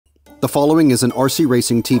The following is an RC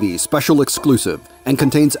Racing TV special exclusive and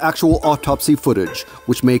contains actual autopsy footage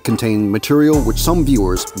which may contain material which some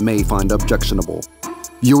viewers may find objectionable.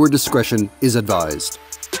 Viewer discretion is advised.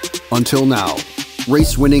 Until now,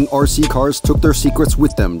 race-winning RC cars took their secrets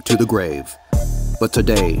with them to the grave. But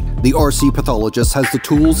today, the RC pathologist has the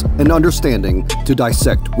tools and understanding to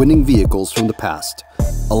dissect winning vehicles from the past,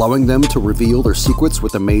 allowing them to reveal their secrets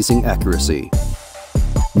with amazing accuracy.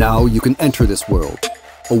 Now you can enter this world,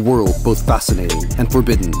 a world both fascinating and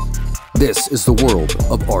forbidden. This is the world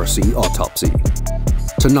of RC Autopsy.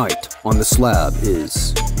 Tonight on the slab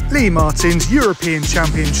is Lee Martin's European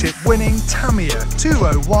Championship winning Tamiya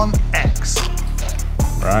 201X.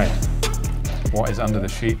 Right. What is under the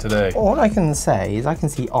sheet today? All I can say is I can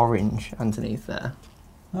see orange underneath there.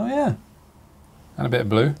 Oh yeah. And a bit of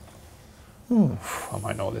blue. I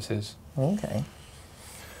might know what this is. Okay.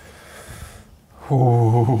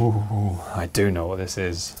 Ooh, I do know what this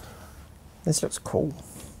is. This looks cool.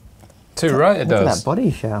 Too right, it Look at does. that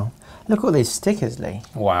body shell. Look at all these stickers, Lee.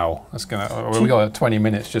 Wow, that's gonna. We got 20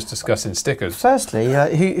 minutes just discussing stickers. Firstly,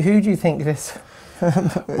 who do you think this?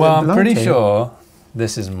 Well, I'm pretty sure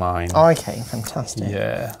this is mine. Oh, okay, fantastic.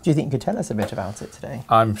 Yeah. Do you think you could tell us a bit about it today?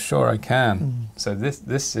 I'm sure I can. So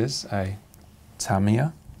this is a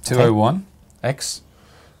Tamiya 201X.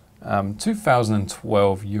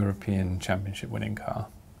 2012 European Championship winning car.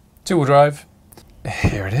 Two-wheel drive.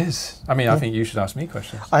 Here it is. I mean, I think you should ask me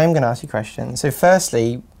questions. I am going to ask you questions. So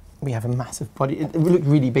firstly, we have a massive body. It looked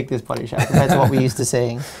really big, this body shell, compared to what we're used to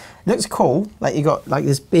seeing. It looks cool. Like you got like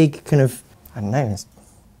this big kind of, I don't know, this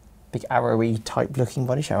big arrowy type looking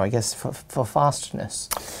body shell, I guess, for fastness,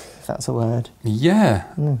 if that's a word.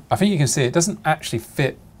 Yeah. I think you can see it doesn't actually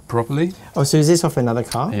fit properly. Oh, so is this off another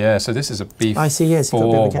car? Yeah, so this is a B4 I see, yes, you've got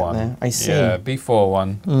a bit of a gap one. there. I see. Yeah, B4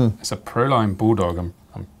 one. It's a Proline Bulldog, I'm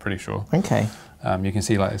pretty sure. Okay. You can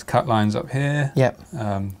see like there's cut lines up here. Yep.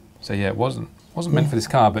 So yeah, it wasn't meant for this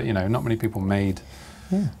car, but you know, not many people made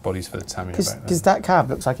bodies for the Tamiya back then. Because that cab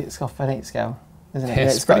looks like it's off an 8 scale, isn't it?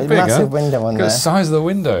 It's It's got a pretty big, massive window on Look there. at the size of the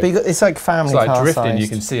window. But it's like family car It's like drifting, sized. you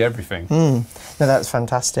can see everything. No, that's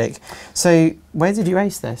fantastic. So where did you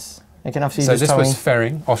race this? Again, obviously So you just this told was me.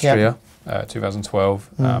 Ferring, Austria,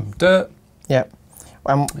 2012. Dirt. Yep.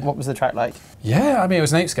 And what was the track like? Yeah, I mean it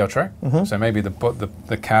was an 8 scale track, so maybe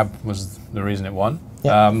the cab was the reason it won.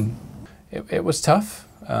 Yep. It was tough,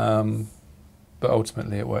 but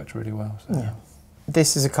ultimately it worked really well. So. Yeah.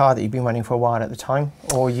 This is a car that you've been running for a while at the time,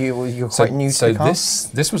 or you're quite new to the car? So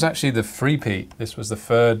this was actually the three-peat. This was the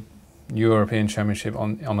third European Championship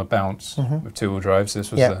on a bounce with two-wheel drive. So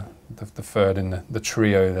this was the third in the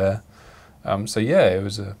trio there. So yeah, it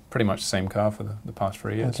was pretty much the same car for the past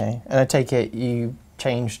 3 years. Okay, and I take it you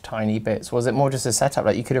changed tiny bits. Was it more just a setup?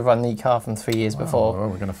 Like you could have run the car from 3 years before? Well,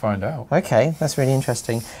 we're going to find out. Okay, that's really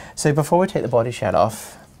interesting. So before we take the body shell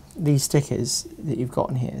off, these stickers that you've got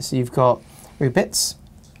in here. So you've got Rubits,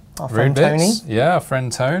 our friend Tony. Yeah, our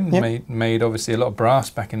friend Tone made obviously a lot of brass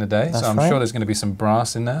back in the day. That's so I'm right. sure there's going to be some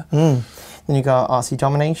brass in there. Then you got RC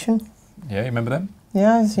Domination. Yeah, you remember them?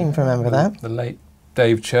 Yeah, I seem to remember that. The late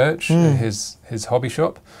Dave Church, his hobby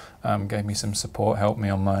shop, gave me some support, helped me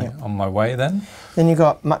on my way then. Then you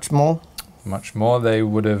got Much More. Much More. They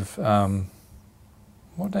would have, what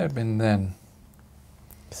would they have been then?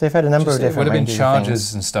 So they've had a number of different It would have been ranges of chargers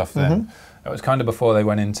things. and stuff then. It was kind of before they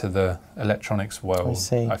went into the electronics world,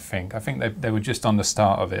 I think. I think they were just on the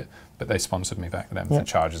start of it, but they sponsored me back then for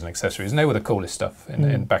chargers and accessories, and they were the coolest stuff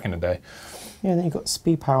in back in the day. Yeah, then you've got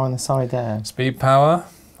Speed Power on the side there. Speed Power,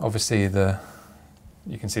 obviously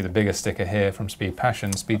you can see the bigger sticker here from Speed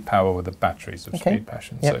Passion. Speed Power with the batteries of Speed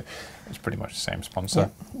Passion, so it's pretty much the same sponsor.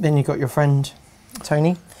 Then you've got your friend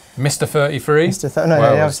Tony. Mr. 33. No,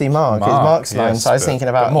 obviously Mark. It's Mark's line, so I was thinking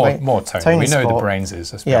about... More Tony. We know who the brains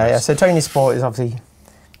is, let's be honest. So Tony Sport is obviously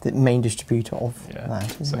the main distributor of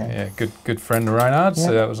that, isn't it? Yeah, good friend of Reinhard,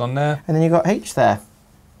 so that was on there. And then you've got H there.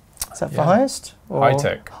 Is that for highest? Or high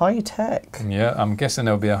tech. High tech. Yeah, I'm guessing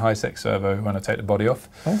there'll be a high tech servo when I take the body off.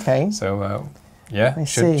 Okay. So,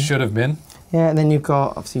 should have been. Yeah, and then you've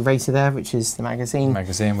got obviously Racer there, which is the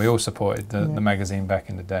magazine. We all supported the magazine back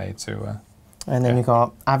in the day too. And then you've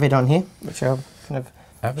got Avid on here, which are kind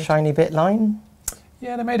of shiny bit line.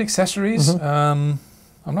 Yeah, they made accessories. I'm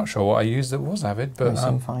not sure what I used that was Avid, but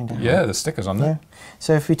yeah, the stickers on there.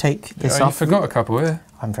 So if we take this off... You forgot a couple here.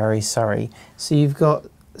 I'm very sorry. So you've got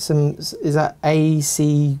some, is that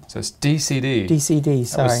AC? So it's DCD. DCD,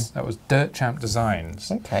 sorry. That was Dirt Champ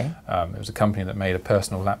Designs. Okay. It was a company that made a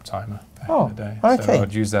personal lap timer back in the day. Okay. So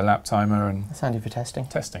I'd use their lap timer and... That's handy for testing.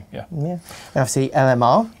 Yeah. And obviously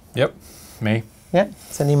LMR. Yep, me. Yep,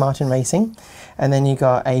 so Lee Martin Racing. And then you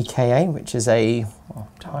got AKA, which is a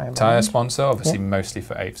tyre sponsor, obviously mostly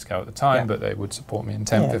for 8th scale at the time, but they would support me in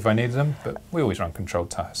 10th if I needed them. But we always run controlled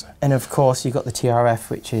tyres. So. And of course, you got the TRF,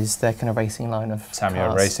 which is their kind of racing line of Tamiya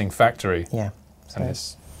cars. Racing Factory. Yeah. So. And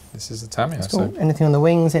this is the Tamiya. Cool. So. Anything on the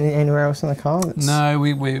wings? Anywhere else on the car? No,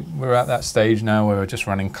 we're at that stage now where we're just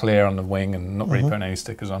running clear on the wing and not really putting any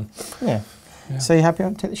stickers on. Yeah. So you happy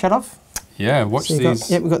to take the shed off? Yeah, watch so these.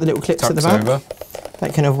 We've got the little clips at the back. Over.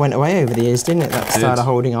 That kind of went away over the years, didn't it? That style of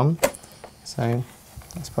holding on. So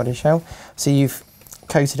that's body shell. So you've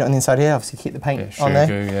coated it on the inside here, obviously keep the paint on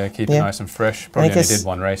there. Yeah, keep it nice and fresh. Probably only did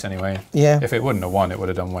one race anyway. Yeah. If it wouldn't have won, it would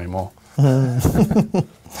have done way more.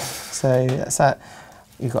 So that's that.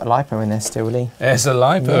 You've got a LiPo in there still, Lee. There's a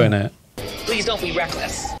LiPo in it. Please don't be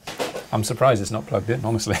reckless. I'm surprised it's not plugged in,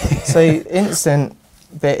 honestly. So instant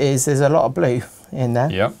bit is there's a lot of blue in there.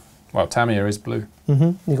 Yep. Well, Tamiya is blue.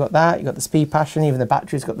 You've got that. You've got the Speed Passion. Even the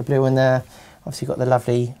battery's got the blue in there. Obviously, you've got the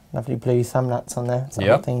lovely blue thumb nuts on there.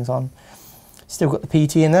 Things on. Still got the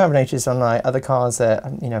PT in there. I've noticed on like other cars that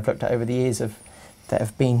I've looked at over the years that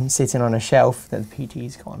have been sitting on a shelf that the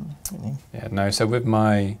PT's gone. Yeah. No. So with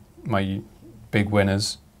my big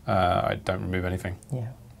winners, I don't remove anything. Yeah.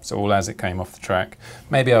 So all as it came off the track.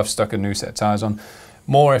 Maybe I've stuck a new set of tyres on.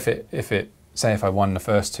 More if I won the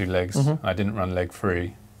first 2 legs, and I didn't run leg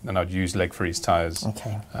 3. Then I'd use leg 3's tyres.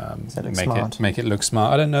 Okay. So make it look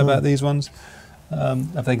smart. I don't know about these ones.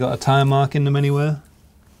 Have they got a tyre mark in them anywhere?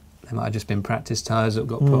 They might have just been practice tyres that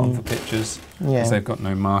got put on for pictures. Yeah. Because they've got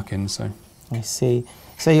no marking. So. I see.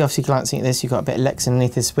 So you're obviously glancing at this. You've got a bit of Lex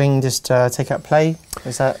underneath this wing. Just take out play.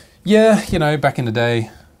 Is that? Yeah. Back in the day,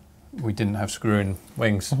 we didn't have screw-in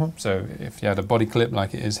wings. So if you had a body clip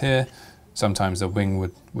like it is here, sometimes the wing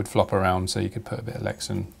would flop around, so you could put a bit of Lex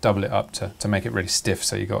and double it up to make it really stiff,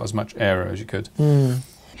 so you got as much aero as you could.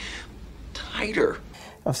 Tighter.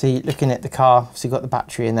 Obviously, looking at the car, obviously got the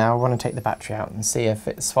battery in there. I want to take the battery out and see if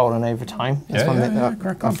it's swollen over time. That's one thing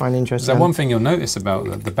that I find interesting. There's one thing you'll notice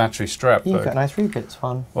about the battery strap. You've got a nice re-bits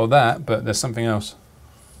one. Well, but there's something else.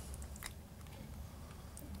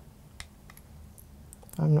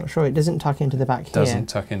 I'm not sure. It doesn't tuck into the back here. Doesn't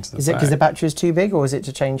tuck into the back. Is it because the battery is too big, or is it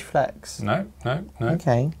to change flex? No.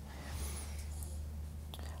 Okay.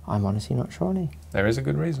 I'm honestly not sure, Lee. There is a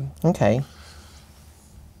good reason. Okay.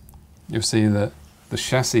 You'll see that the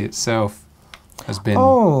chassis itself has been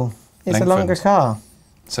it's a longer car.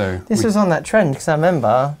 So this was on that trend, because I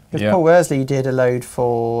remember Paul Worsley did a load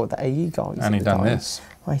for the AE guys. And he'd done this.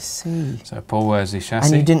 I see. So Paul Worsley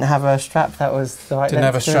chassis. And you didn't have a strap that was the right Didn't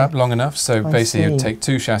have a strap long enough, so basically you'd take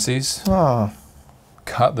 2 chassis,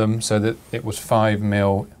 cut them so that it was 5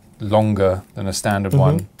 mil longer than a standard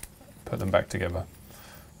one, put them back together,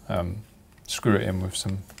 screw it in with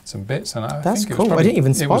some bits, and I think cool. I didn't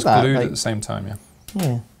even spot that. It was glued at the same time, yeah.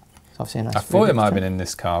 It's obviously a nice. I thought it might have been in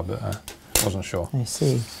this car, but I wasn't sure. I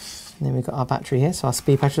see. And then we've got our battery here, so our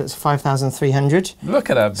speed battery, that's 5,300. Look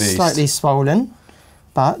at that beast. Slightly swollen,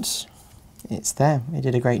 but it's there. It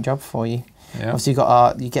did a great job for you. Yeah. Obviously,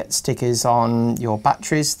 you get stickers on your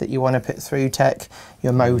batteries that you want to put through tech,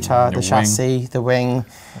 your motor, the chassis, the wing.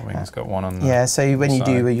 The wing's got one on the Yeah, so when you side.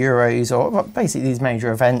 do a Euros or basically these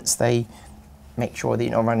major events, they make sure that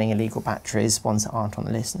you're not running illegal batteries, ones that aren't on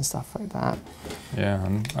the list and stuff like that. Yeah,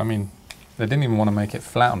 and I mean, they didn't even want to make it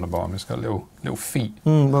flat on the bottom. It's got little feet.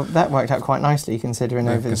 Well, that worked out quite nicely considering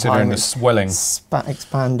over the time. Considering the swelling.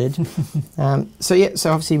 Expanded. So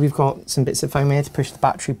obviously we've got some bits of foam here to push the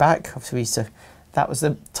battery back. Obviously that was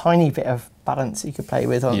the tiny bit of balance you could play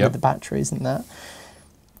with with the batteries and that.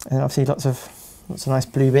 And obviously lots of nice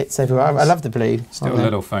blue bits everywhere. I love the blue. Still a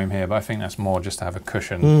little foam here, but I think that's more just to have a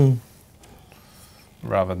cushion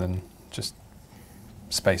rather than just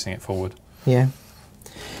spacing it forward. Yeah.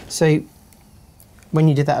 So when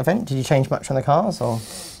you did that event, did you change much on the cars or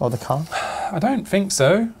the car? I don't think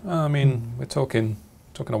so. I mean, we're talking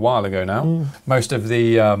a while ago now. Most of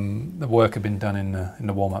the work had been done in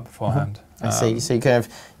the warm up beforehand. I see. So you kind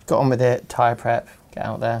of got on with it, tyre prep, get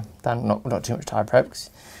out there, done not too much tyre prep because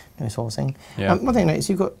no sourcing. Yeah. One thing I noticed,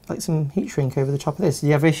 you've got like some heat shrink over the top of this. Do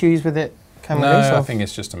you have issues with it coming loose? No, I think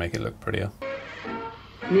it's just to make it look prettier.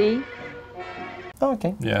 Me? Oh,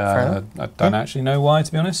 okay. Yeah, I don't actually know why,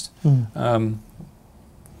 to be honest.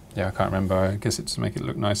 Yeah, I can't remember. I guess it's to make it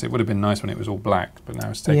look nice. It would have been nice when it was all black, but now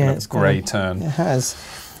it's taken a grey turn. It has.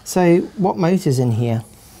 So what motor's in here?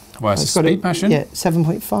 Well, it's a Speed Passion. Yeah,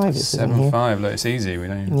 7.5 it says in here. 7.5, look, it's easy. We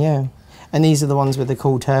don't. Yeah, and these are the ones with the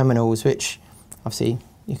cool terminals, which obviously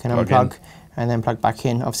you can unplug and then plug back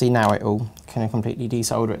in. Obviously now it will kind of completely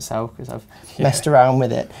desolder itself because I've messed around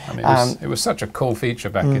with it. I mean, it was such a cool feature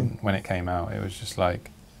back when it came out. It was just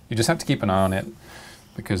like, you just had to keep an eye on it.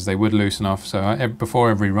 because they would loosen off. So before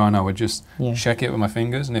every run, I would just Yeah. check it with my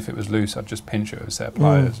fingers, and if it was loose, I'd just pinch it with a set of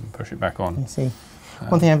pliers and push it back on. I see.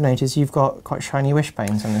 One thing I've noticed, you've got quite shiny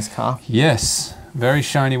wishbones on this car. Yes, very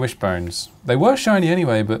shiny wishbones. They were shiny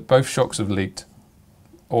anyway, but both shocks have leaked.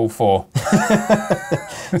 All 4.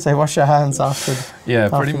 So wash your hands after. Yeah,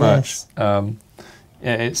 pretty after much. this.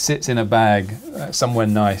 Yeah, it sits in a bag somewhere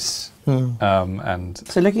nice. And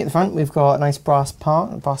So looking at the front, we've got a nice brass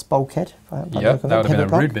part, a brass bulkhead. yep, that would have been a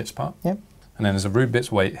Rude Bits part. Yep. And then there's a Rude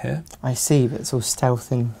Bits weight here. I see, but it's all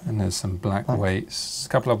stealth and... And there's some black weights, a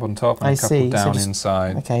couple up on top and I a couple see. down So just-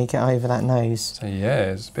 inside. Okay, get over that nose. So yeah,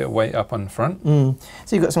 there's a bit of weight up on the front.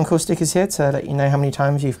 So you've got some cool stickers here to let you know how many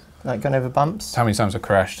times you've gone over bumps. How many times I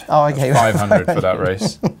crashed? Oh, okay. 500 for that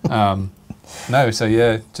race. No, so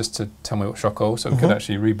yeah, just to tell me what shock hole, so we could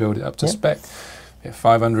actually rebuild it up to spec. Yeah,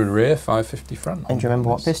 500 rear, 550 front. And do you remember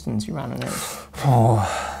what pistons you ran on it?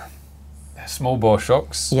 Oh, small bore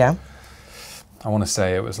shocks. Yeah. I want to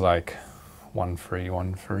say it was like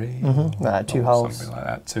 1-3-1-3. Like 2 holes. Something like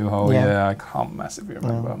that, 2 hole. Yeah. Yeah, I can't massively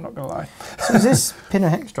remember. I'm not gonna lie. So is this pin or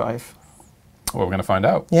hex drive? Well, we're gonna find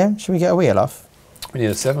out. Yeah. Should we get a wheel off? We need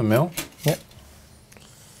a 7mm. Yep.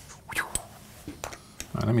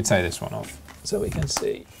 Right, let me take this one off so we can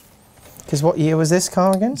see. Because what year was this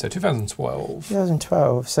car again? So 2012.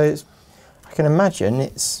 2012. So it's, I can imagine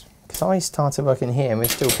it's, because I started working here and we're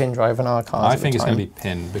still pin driving our cars. I think it's going to be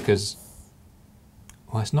pin because,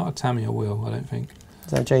 well, it's not a Tamiya wheel, I don't think.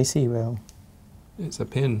 Is that a JC wheel? It's a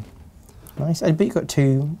pin. Nice. But you've got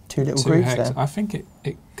two little grooves hex. there. I think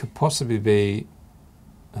it could possibly be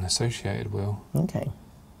an associated wheel. Okay.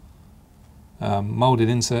 Moulded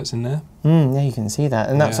inserts in there. Yeah, you can see that.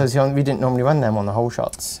 And that's Yeah. we didn't normally run them on the whole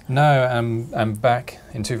shots. No, and back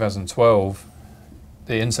in 2012,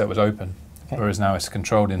 the insert was open, whereas now it's a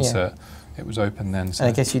controlled insert. It was open then. So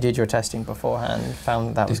And I guess you did your testing beforehand,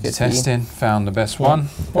 found that was good for you. testing, found the best one.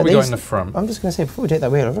 What we got in the front? I'm just going to say, before we take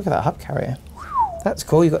that wheel, look at that hub carrier. That's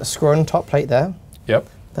cool. You've got a screw-on top plate there. Yep.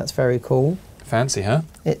 That's very cool. Fancy, huh?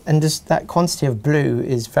 And just that quantity of blue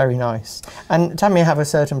is very nice. And Tamiya have a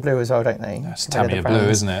certain blue as well, don't they? That's Tamiya blue,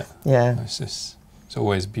 isn't it? Yeah. It's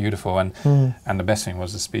always beautiful, and the best thing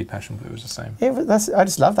was the Speed Passion blue was the same. Yeah, but I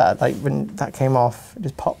just love that. Like when that came off, it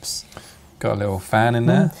just pops. Got a little fan in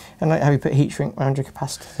there. And like how you put heat shrink around your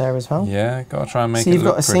capacitor there as well. Yeah, got to try and make it So you've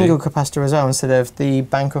look got a pretty. single capacitor as well instead of the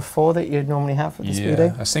bank of 4 that you'd normally have for the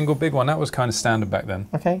Speedo? Yeah, a single big one. That was kind of standard back then.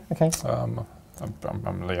 Okay, okay.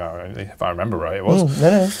 If I remember right, it was.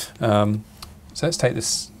 No. So let's take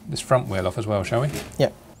this front wheel off as well, shall we?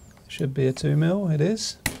 Yep. Should be a 2mm. It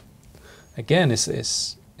is. Again,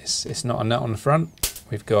 it's not a nut on the front.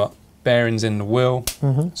 We've got bearings in the wheel,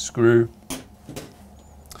 screw.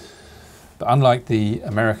 But unlike the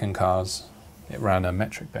American cars, it ran a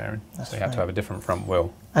metric bearing, so you had to have a different front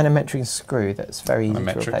wheel. And a metric screw that's very easy to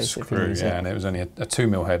metric replace if you screw, use yeah, it. and it was only a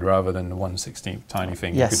 2mm head rather than the 1/16 tiny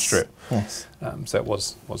thing you could strip. Yes. So it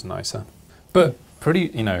was nicer. But pretty,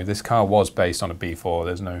 this car was based on a B4.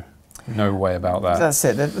 There's no way about that. That's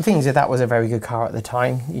it. The thing is that was a very good car at the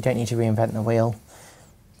time. You don't need to reinvent the wheel.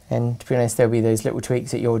 And to be honest, there'll be those little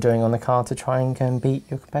tweaks that you're doing on the car to try and go and beat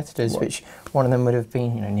your competitors, which one of them would have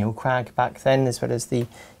been, Neil Cragg back then, as well as the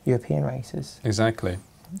European racers. Exactly.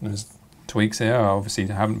 There's tweaks here. I obviously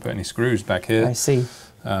haven't put any screws back here. I see. So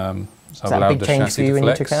I've that a allowed big the change for chassis you to when you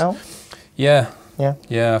flex. took it out? Yeah. Yeah.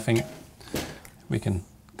 Yeah, I think we can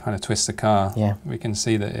kind of twist the car. Yeah. We can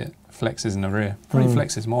see that it flexes in the rear. Probably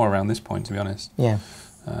flexes more around this point, to be honest. Yeah.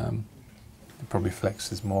 It probably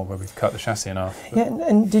flexes more where we've cut the chassis in half. Yeah,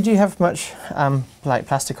 and did you have much like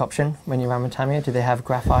plastic option when you ran with Tamiya? Did they have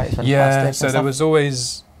graphite? Yeah, plastic so there was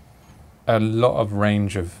always a lot of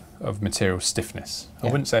range of material stiffness. I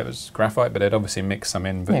wouldn't say it was graphite, but they'd obviously mix some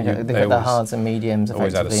in. But Yeah, they got the hards and mediums.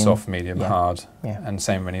 Always had a soft, medium, hard. Yeah. And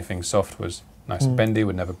same when anything soft was nice and bendy,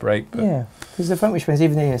 would never break. But Yeah, because the front wishbones,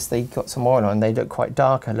 even if they got some oil on, they look quite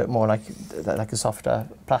darker, look more like a softer.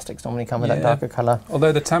 Plastics normally come with that darker colour.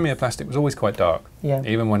 Although the Tamiya plastic was always quite dark. Yeah.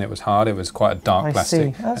 Even when it was hard, it was quite a dark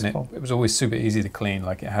plastic. See. That's and cool. it was always super easy to clean.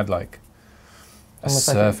 Like it had like a Almost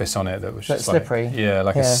surface on it that was just slippery.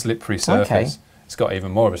 like a slippery surface. Okay. It's got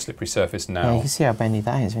even more of a slippery surface now. Yeah, you can see how bendy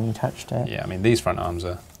that is when you touched it. Yeah, I mean these front arms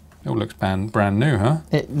are. It all looks brand new, huh?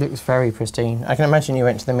 It looks very pristine. I can imagine you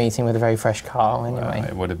went to the meeting with a very fresh car anyway.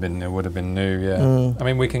 It would have been new, yeah. I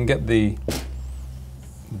mean, we can get the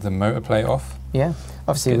motor plate off. Yeah,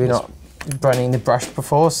 obviously we're not running the brushed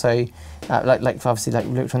before, so like obviously like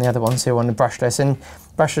we looked on the other one, so on the brushless, and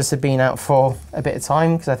brushless had been out for a bit of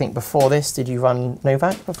time because I think before this, did you run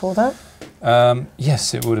Novak before that?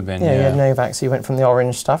 Yes, it would have been. Yeah, Yeah, you had Novak, so you went from the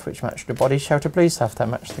orange stuff, which matched the body shell, to blue stuff that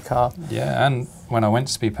matched the car. Yeah, and when I went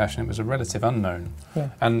to Speed Passion, it was a relative unknown. Yeah.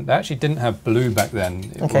 And they actually didn't have blue back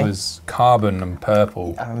then. It was carbon and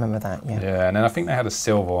purple. I remember that, yeah. Yeah, and then I think they had a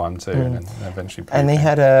silver one too, and then eventually blue. And they came.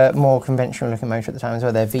 had a more conventional looking motor at the time as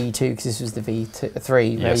well, their V2, because this was the V3, where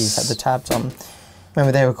you had the tabs on.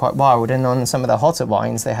 Remember, they were quite wild, and on some of the hotter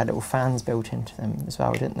wines, they had little fans built into them as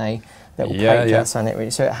well, didn't they? Little plate jets on it,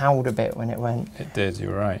 really. So it howled a bit when it went. It did, you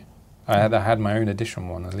were right. I had my own edition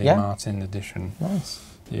one, a Lee Martin edition. Nice.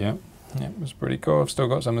 Yeah, it was pretty cool. I've still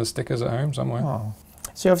got some of the stickers at home somewhere. Oh.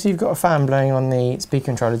 So obviously you've got a fan blowing on the speed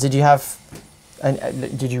controller. Did you have,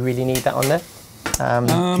 did you really need that on there?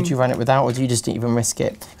 Could you run it without, or do you just didn't even risk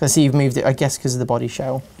it? Because I see you've moved it, I guess, because of the body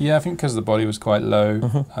shell. Yeah, I think because the body was quite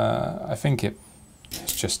low. I think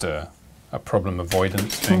it's just a problem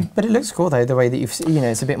avoidance thing. But it looks cool though, the way that you've, you know,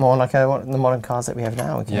 it's a bit more like the modern cars that we have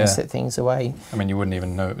now. We can just sit things away. I mean, you wouldn't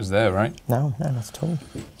even know it was there, right? No, not at all.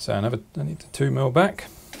 So I need the 2mm back.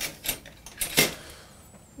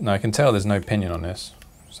 Now I can tell there's no pinion on this.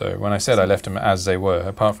 So when I said I left them as they were,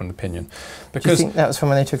 apart from the pinion. Because, do you think that was from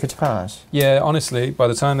when they took it apart? Yeah, honestly, by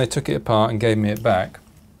the time they took it apart and gave me it back,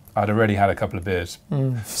 I'd already had a couple of beers.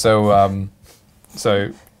 So,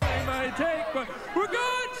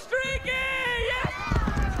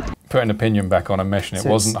 putting the pinion back on and meshing it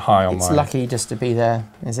wasn't high on mine. It's lucky just to be there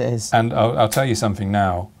as it is. And I'll tell you something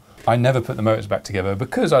now. I never put the motors back together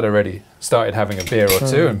because I'd already started having a beer or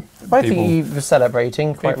two. And I think you were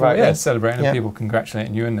celebrating quite rightly. Yeah, celebrating and people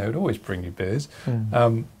congratulating you, and they would always bring you beers.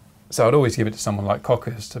 So I'd always give it to someone like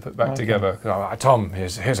Cockers to put back together. Tom,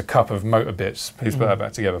 here's a cup of motor bits. Please put that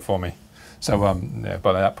back together for me. So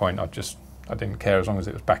by that point, I didn't care as long as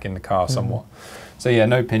it was back in the car somewhat. So yeah,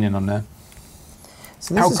 no pinion on there.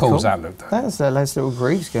 So how cool does that look though? That's those little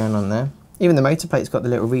grooves going on there. Even the motor plate's got the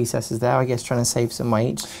little recesses there, I guess trying to save some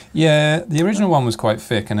weight. Yeah, the original one was quite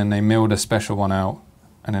thick, and then they milled a special one out,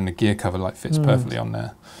 and then the gear cover fits perfectly on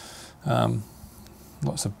there.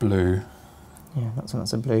 Lots of blue. Yeah, lots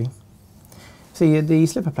of blue. So the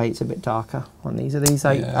slipper plate's a bit darker on these. Are these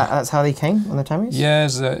that's how they came on the Tamiyas? Yeah,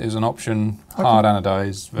 it was an option, hard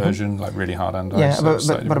anodized version, like really hard anodized. Yeah,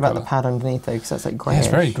 so but what about the pad underneath though? Because that's like grey. Yeah, it's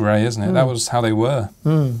very grey, isn't it? That was how they were.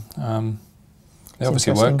 They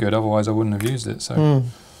obviously work good, otherwise I wouldn't have used it. So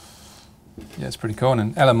yeah, it's pretty cool. And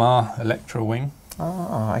an LMR Electra wing.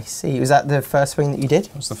 Oh, I see. Was that the first wing that you did?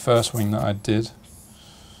 That was the first wing that I did.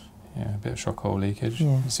 Yeah, a bit of shock hole leakage.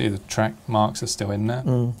 Yeah. You see the track marks are still in there.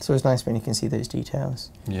 So it's nice when you can see those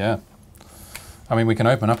details. Yeah. I mean, we can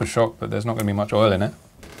open up a shock, but there's not going to be much oil in it.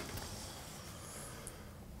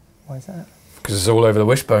 Why is that? Because it's all over the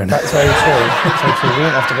wishbone. That's very true. That's very true. We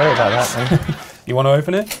don't have to worry about that then. You want to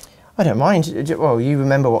open it? I don't mind. Well, you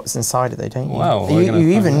remember what's inside it though, don't you? Wow.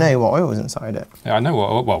 You even know what oil was inside it. Yeah, I know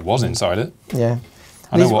what was inside it. Yeah.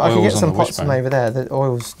 I know what I could oil get was some on the pots wishbone. from over there. The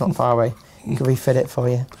oil's not far away. You can refit it for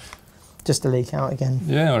you. Just to leak out again.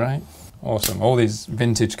 Yeah, all right. Awesome. All these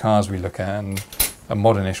vintage cars we look at, and a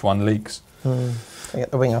modernish one leaks. Get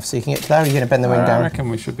the wing off so you can get to there. Are you going to bend the wing down? I reckon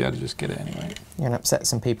we should be able to just get it anyway. You're going to upset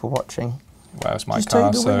some people watching. Well, it's my Just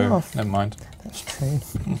car, take the wing so off. never mind. That's true.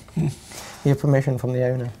 You have permission from the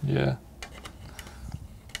owner. Yeah.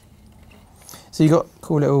 So you got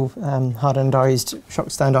cool little hard anodized shock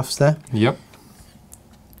standoffs there. Yep.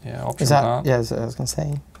 Yeah, optional Is that? part. Yeah, that's what I was going to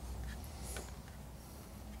say.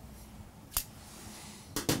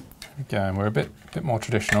 And we're a bit more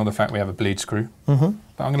traditional, the fact we have a bleed screw. But I'm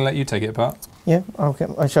going to let you take it apart. Yeah,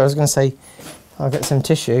 actually, I was going to say I'll get some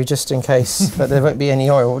tissue just in case, but there won't be any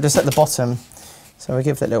oil, just at the bottom. So we'll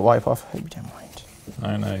give that little wipe off. I hope you don't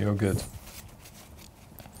mind. No, you're good.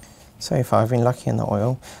 So far I've been lucky in the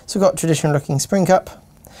oil. So we've got traditional looking spring cup.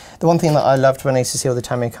 The one thing that I loved when I used to see all the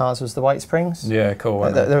Tamiya cars was the white springs. Yeah,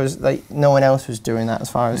 cool. There was no one else was doing that as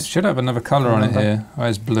far as... It should have another colour on it here. Oh,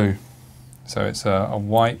 it's blue. So it's a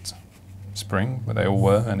white spring, but they all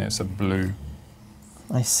were, and it's a blue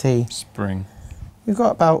I see. spring. We've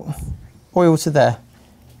got about oil to there.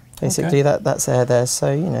 Basically, that's air there,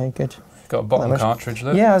 so, you know, good. Got a bottom cartridge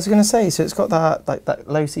there. Yeah, I was going to say, so it's got that like that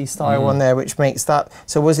low-C style on there, which makes that,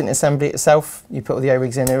 so it wasn't assembly itself, you put all the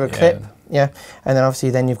O-rigs in a clip, and then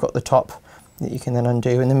obviously then you've got the top that you can then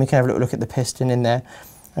undo, and then we can have a little look at the piston in there.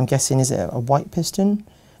 I'm guessing, is it a white piston?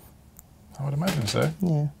 I would imagine so.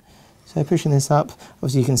 Yeah. So pushing this up,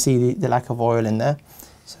 obviously you can see the lack of oil in there.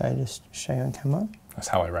 So just show you on camera. That's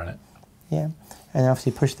how I ran it. Yeah. And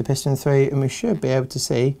obviously push the piston through, and we should be able to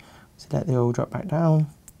see, so let the oil drop back down.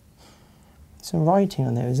 Some writing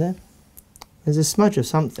on there, is there? There's a smudge of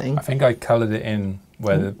something. I think I coloured it in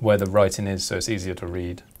where the writing is, so it's easier to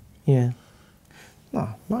read. Yeah.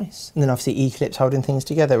 Oh, nice. And then obviously E-clips holding things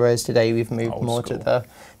together, whereas today we've moved more to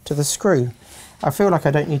the screw. I feel like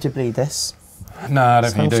I don't need to bleed this. No, I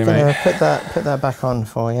don't think you do, mate. I'm just going to put that back on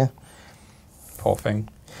for you. Poor thing.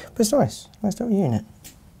 But it's nice. Nice little unit.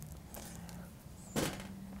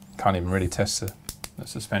 Can't even really test the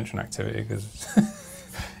suspension activity because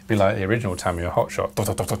it'd be like the original Tamiya hot shot.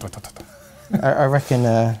 I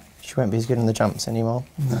reckon she won't be as good on the jumps anymore.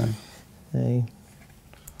 No.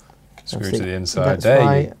 So, screw to the inside. That's there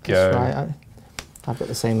right, you go. That's right. I've got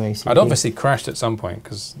the same OCD. I'd obviously crashed at some point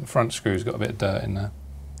because the front screw's got a bit of dirt in there.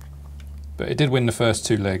 But it did win the first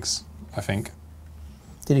 2 legs, I think.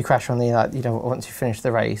 Did you crash on the, once you finished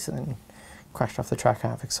the race and then crashed off the track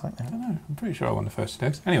out of excitement? I don't know. I'm pretty sure I won the first 2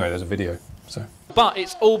 legs. Anyway, there's a video. So. But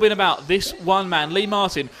it's all been about this one man, Lee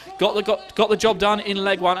Martin, got the job done in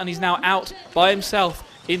leg 1, and he's now out by himself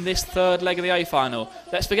in this 3rd leg of the A final.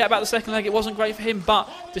 Let's forget about the 2nd leg. It wasn't great for him, but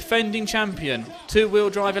defending champion,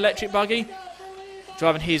 2-wheel drive electric buggy,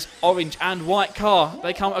 driving his orange and white car.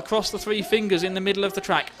 They come across the 3 fingers in the middle of the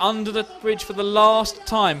track, under the bridge for the last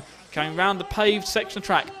time, going round the paved section of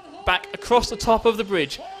track, back across the top of the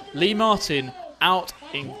bridge. Lee Martin out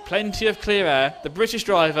in plenty of clear air. The British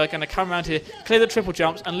driver going to come around here, clear the triple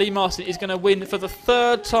jumps, and Lee Martin is going to win for the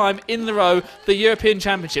 3rd time in the row the European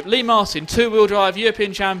Championship. Lee Martin, 2-wheel drive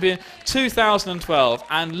European champion 2012,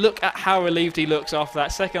 and look at how relieved he looks after that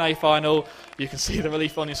 2nd A final. You can see the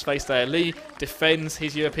relief on his face there. Lee defends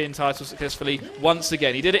his European title successfully once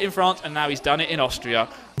again. He did it in France, and now he's done it in Austria.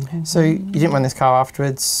 So you didn't run this car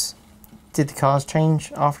afterwards. Did the cars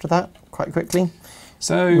change after that quite quickly?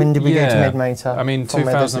 So when did we go to mid-motor? I mean,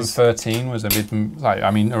 2013 was a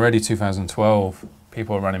already 2012,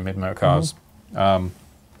 people were running mid-motor cars.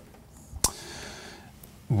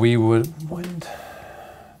 We were,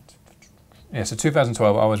 so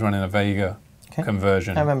 2012, I was running a Vega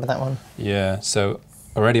conversion. I remember that one. Yeah, so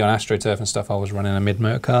already on AstroTurf and stuff, I was running a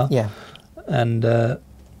mid-motor car. Yeah. And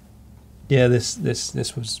yeah, this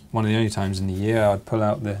was one of the only times in the year I'd pull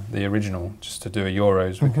out the original just to do a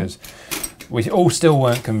Euros because we all still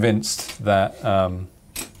weren't convinced that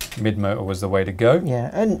mid-motor was the way to go. Yeah,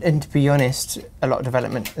 and to be honest, a lot of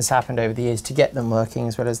development has happened over the years to get them working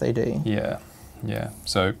as well as they do. Yeah, yeah.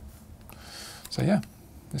 So yeah,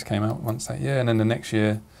 this came out once that year, and then the next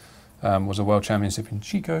year was a World Championship in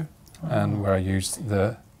Chico, and where I used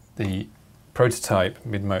the prototype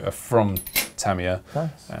mid-motor from Tamiya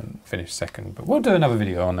and finished 2nd. But we'll do another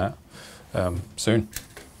video on that soon.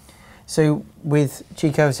 So with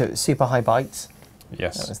Chico, so it was super high bites.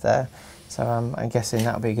 Yes. That was there. So I'm guessing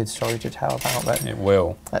that'll be a good story to tell about. But it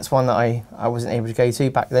will. That's one that I wasn't able to go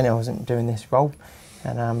to back then. I wasn't doing this role,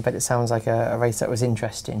 and but it sounds like a race that was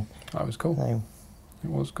interesting. That was cool. So, it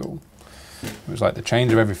was cool. It was like the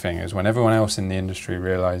change of everything. It was when everyone else in the industry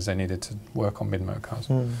realised they needed to work on mid-motor cars.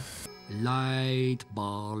 Light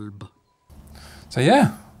bulb. So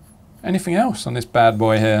yeah, anything else on this bad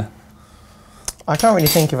boy here? I can't really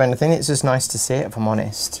think of anything. It's just nice to see it, if I'm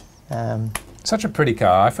honest. Such a pretty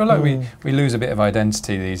car. I feel like we lose a bit of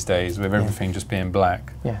identity these days with everything just being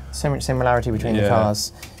black. Yeah, so much similarity between the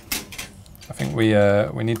cars. I think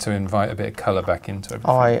we need to invite a bit of colour back into everything.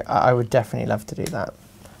 Oh, I would definitely love to do that.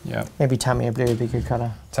 Yeah. Maybe Tamiya blue would be a good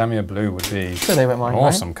colour. Tamiya blue would be sure they won't mind,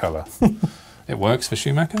 awesome colour. It works for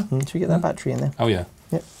Schumacher. Should we get that battery in there? Oh yeah.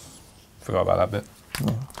 Yep. Forgot about that bit.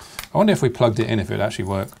 Yeah. I wonder if we plugged it in, if it would actually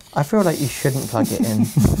work. I feel like you shouldn't plug it in.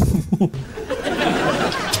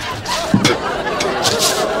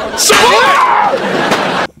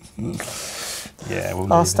 Yeah,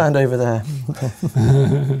 I'll stand over there.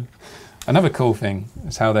 Another cool thing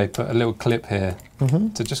is how they put a little clip here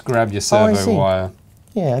to just grab your servo wire.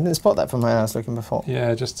 Yeah, I didn't spot that from where I was looking before.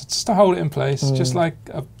 Yeah, just to hold it in place, just like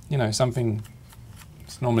something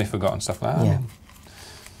that's normally forgotten, stuff like that. Yeah.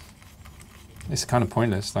 It's kind of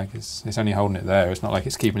pointless. Like it's only holding it there. It's not like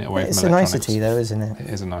it's keeping it away from electronics. It's a nicety, though, isn't it? It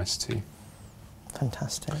is a nicety.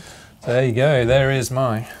 Fantastic. There you go. There is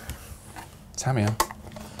my Tamiya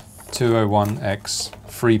 201X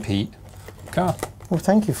 3-peat car. Well,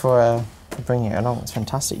 thank you for bringing it along. It's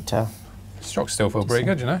fantastic to. Shocks still feel pretty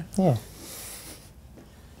good, you know. Yeah.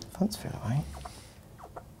 Fronts feel alright.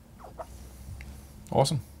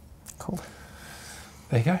 Awesome. Cool.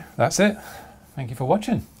 There you go. That's it. Thank you for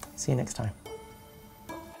watching. See you next time.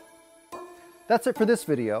 That's it for this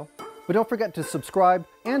video, but don't forget to subscribe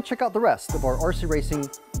and check out the rest of our RC Racing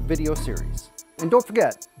video series. And don't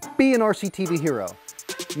forget, be an RCTV hero.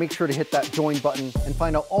 Make sure to hit that join button and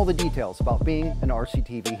find out all the details about being an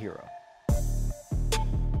RCTV hero.